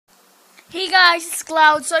Hey guys, it's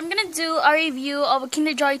Cloud. So I'm gonna do a review of a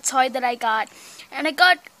Kinder Joy toy that I got, and I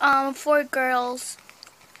got for girls.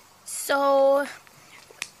 So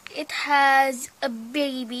it has a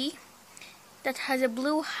baby that has a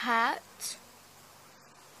blue hat.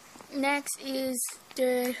 Next is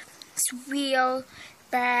the wheel,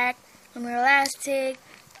 back, and elastic,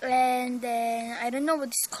 and then I don't know what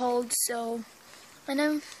it's called. So, and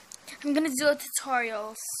I'm gonna do a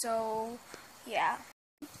tutorial. So yeah.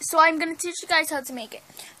 So I'm gonna teach you guys how to make it.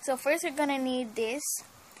 So first you're gonna need this.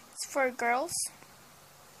 It's for girls.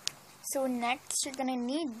 So next you're gonna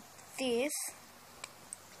need this,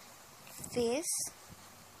 this,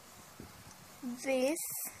 this,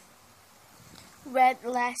 red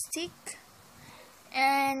elastic,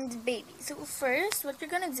 and baby. So first what you're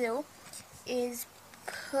gonna do is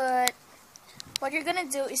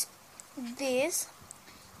this.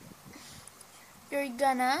 You're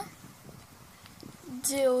gonna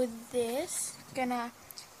do this. Gonna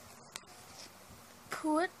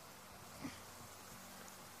put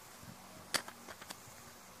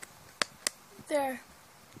there.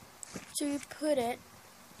 So you put it.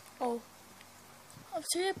 Oh,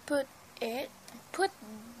 after you put it, put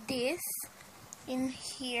this in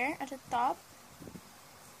here at the top.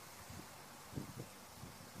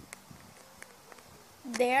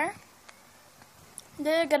 There.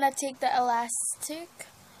 Then you're gonna take the elastic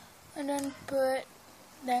and then put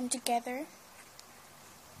them together.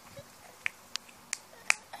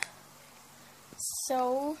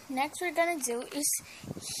 So next we're gonna do is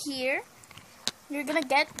here you're gonna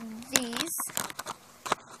get these.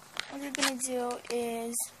 What you're gonna do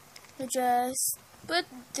is you just put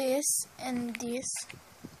this and this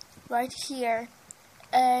right here,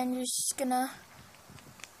 and you're just gonna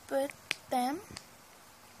put them,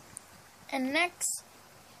 and next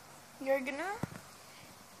you're gonna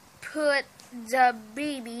put the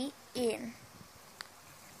baby in.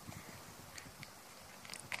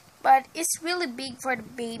 But it's really big for the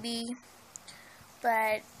baby,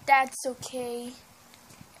 but that's okay.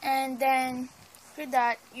 And then for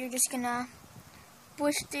that, you're just gonna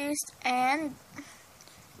push this and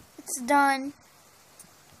it's done.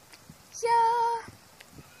 Yeah.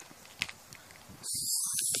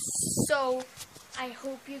 So I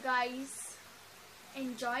hope you guys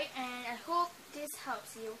enjoy, and I hope this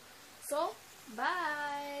helps you. So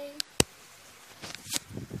bye.